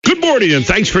Good morning, and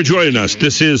thanks for joining us.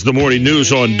 This is the Morning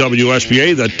News on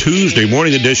WSBA, the Tuesday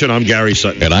morning edition. I'm Gary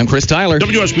Sutton. And I'm Chris Tyler.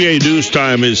 WSBA news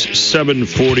time is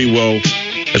 7:40. Well,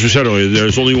 as we said earlier,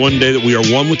 there's only one day that we are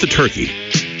one with the turkey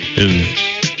in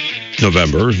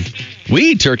November. We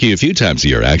eat turkey a few times a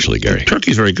year, actually, Gary.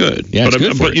 Turkey's very good. Yeah, it's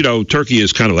good for but, it. you know, turkey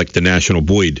is kind of like the national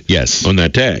Boyd on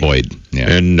that day. Boyd, yeah.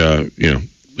 And,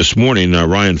 this morning,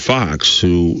 Ryan Fox,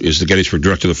 who is the Gettysburg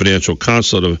director of the financial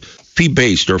consulate of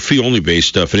fee-based or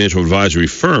fee-only-based financial advisory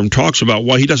firm, talks about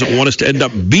why he doesn't want us to end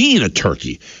up being a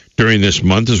turkey during this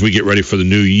month as we get ready for the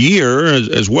new year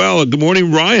as well. Good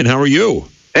morning, Ryan. How are you?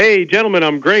 Hey, gentlemen,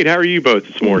 I'm great. How are you both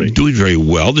this morning? Doing very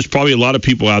well. There's probably a lot of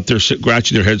people out there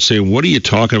scratching their heads saying, what are you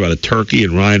talking about, a turkey?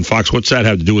 And Ryan Fox, what's that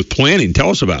have to do with planning? Tell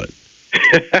us about it.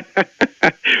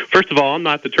 First of all, I'm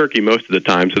not the turkey most of the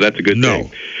time, so that's a good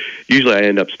thing. Usually I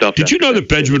end up stuffed. Did you know that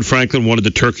Benjamin Franklin wanted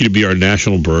the turkey to be our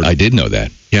national bird? I did know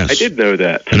that. Yes. I did know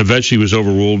that. And eventually he was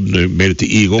overruled and they made it the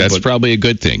eagle. That's probably a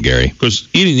good thing, Gary. Because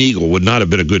eating eagle would not have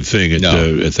been a good thing at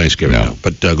Thanksgiving. No.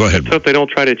 But go ahead. So if they don't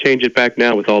try to change it back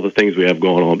now with all the things we have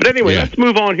going on. But anyway, let's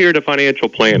move on here to financial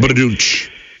planning.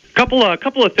 Couple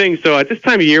of things. So at this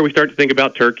time of year, we start to think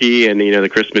about turkey and, the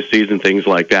Christmas season, things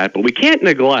like that. But we can't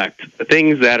neglect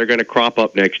things that are going to crop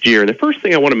up next year. And the first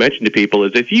thing I want to mention to people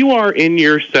is if you are in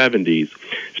your 70s,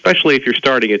 especially if you're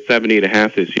starting at 70 and a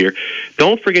half this year,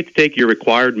 don't forget to take your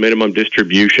required minimum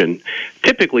distribution,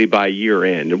 typically by year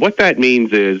end. And what that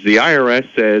means is the IRS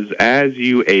says as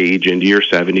you age into your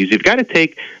 70s, you've got to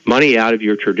take money out of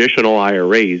your traditional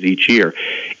IRAs each year.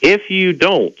 If you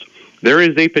don't, there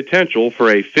is a potential for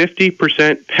a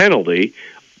 50% penalty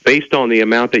based on the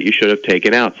amount that you should have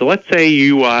taken out. So let's say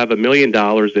you have $1 million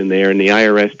in there, and the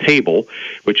IRS table,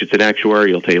 which is an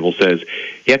actuarial table, says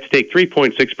you have to take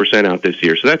 3.6% out this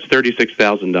year. So that's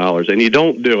 $36,000, and you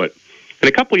don't do it. And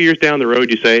a couple of years down the road,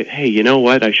 you say, hey, you know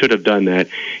what? I should have done that.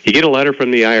 You get a letter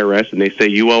from the IRS, and they say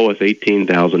you owe us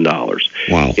 $18,000.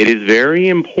 Wow. It is very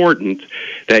important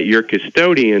that your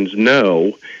custodians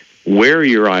know where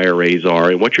your IRAs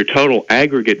are and what your total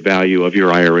aggregate value of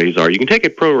your IRAs are. You can take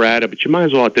it pro rata, but you might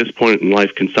as well at this point in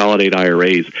life consolidate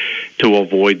IRAs to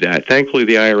avoid that. Thankfully,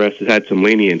 the IRS has had some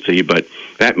leniency, but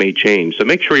that may change. So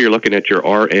make sure you're looking at your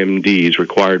RMDs,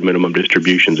 required minimum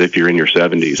distributions, if you're in your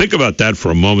 70s. Think about that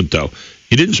for a moment, though.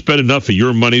 You didn't spend enough of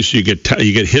your money, so you get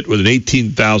hit with an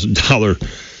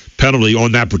 $18,000 penalty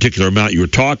on that particular amount you were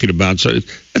talking about. So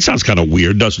that sounds kind of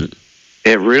weird, doesn't it?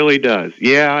 It really does.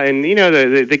 Yeah, and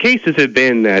the cases have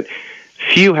been that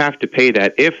few have to pay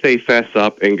that if they fess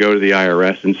up and go to the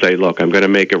IRS and say, look, I'm going to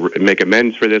make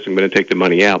amends for this, I'm going to take the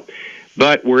money out.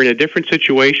 But we're in a different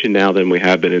situation now than we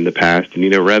have been in the past,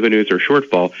 and revenues are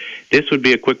shortfall. This would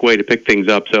be a quick way to pick things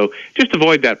up. So just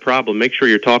avoid that problem. Make sure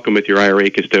you're talking with your IRA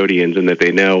custodians and that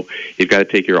they know you've got to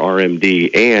take your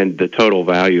RMD and the total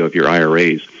value of your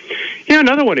IRAs.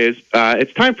 Another one is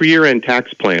it's time for year-end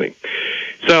tax planning.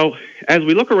 So as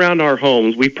we look around our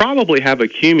homes, we probably have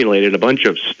accumulated a bunch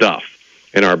of stuff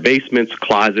in our basements,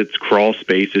 closets, crawl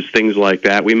spaces, things like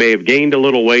that. We may have gained a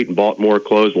little weight and bought more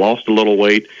clothes, lost a little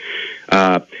weight,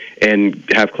 and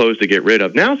have clothes to get rid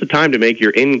of. Now's the time to make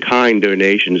your in-kind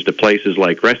donations to places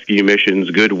like Rescue Missions,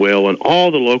 Goodwill, and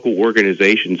all the local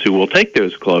organizations who will take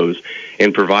those clothes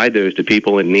and provide those to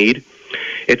people in need.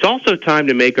 It's also time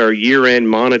to make our year-end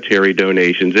monetary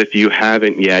donations if you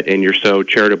haven't yet and you're so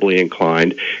charitably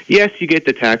inclined. Yes, you get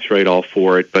the tax write-off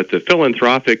for it, but the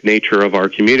philanthropic nature of our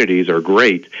communities are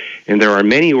great, and there are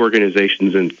many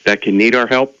organizations that can need our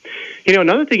help.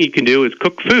 Another thing you can do is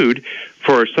cook food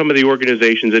for some of the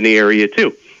organizations in the area,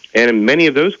 too. And many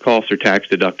of those costs are tax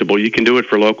deductible. You can do it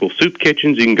for local soup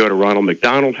kitchens. You can go to Ronald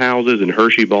McDonald houses in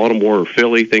Hershey, Baltimore, or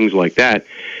Philly, things like that,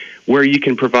 where you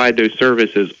can provide those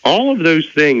services. All of those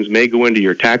things may go into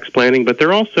your tax planning, but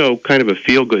they're also kind of a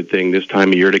feel-good thing this time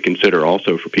of year to consider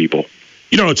also for people.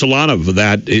 It's a lot of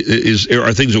that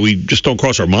are things that we just don't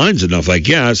cross our minds enough, I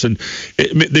guess. And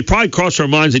they probably cross our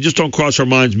minds. They just don't cross our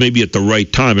minds maybe at the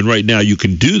right time. And right now you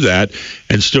can do that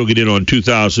and still get in on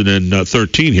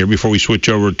 2013 here before we switch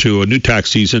over to a new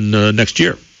tax season next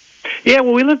year. Yeah,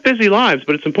 well, we live busy lives,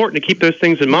 but it's important to keep those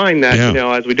things in mind that,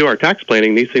 as we do our tax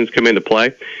planning, these things come into play.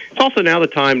 It's also now the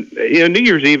time, New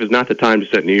Year's Eve is not the time to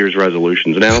set New Year's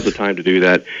resolutions. Now is the time to do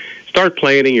that. Start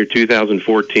planning your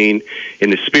 2014 in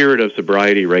the spirit of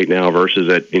sobriety right now versus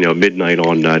at midnight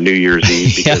on New Year's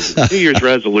Eve, because New Year's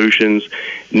resolutions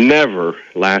never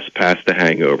last past the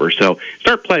hangover. So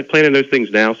start planning those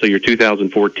things now, so your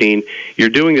 2014, you're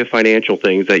doing the financial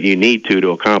things that you need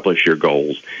to accomplish your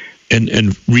goals. And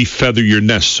refeather your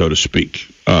nest, so to speak.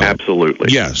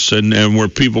 Absolutely. Yes, and where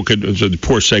people could,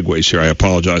 poor segues here, I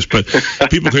apologize, but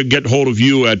people could get hold of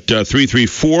you at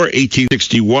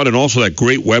 334-1861, and also that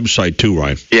great website too,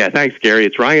 Ryan. Yeah, thanks, Gary.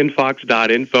 It's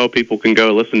ryanfox.info. People can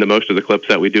go listen to most of the clips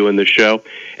that we do in this show.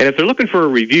 And if they're looking for a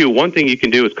review, one thing you can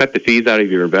do is cut the fees out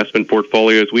of your investment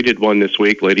portfolios. We did one this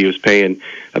week. Lady was paying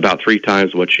about 3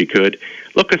 times what she could.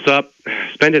 Look us up.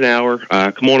 Spend an hour.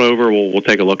 Come on over. We'll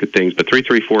take a look at things. But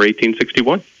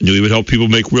 334-1861. You would help people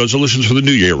make resolutions for the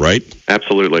new year, right?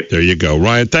 Absolutely. There you go.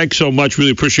 Ryan, thanks so much.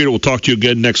 Really appreciate it. We'll talk to you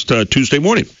again next Tuesday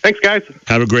morning. Thanks, guys.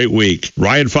 Have a great week.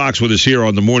 Ryan Fox with us here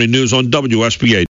on the Morning News on WSBA.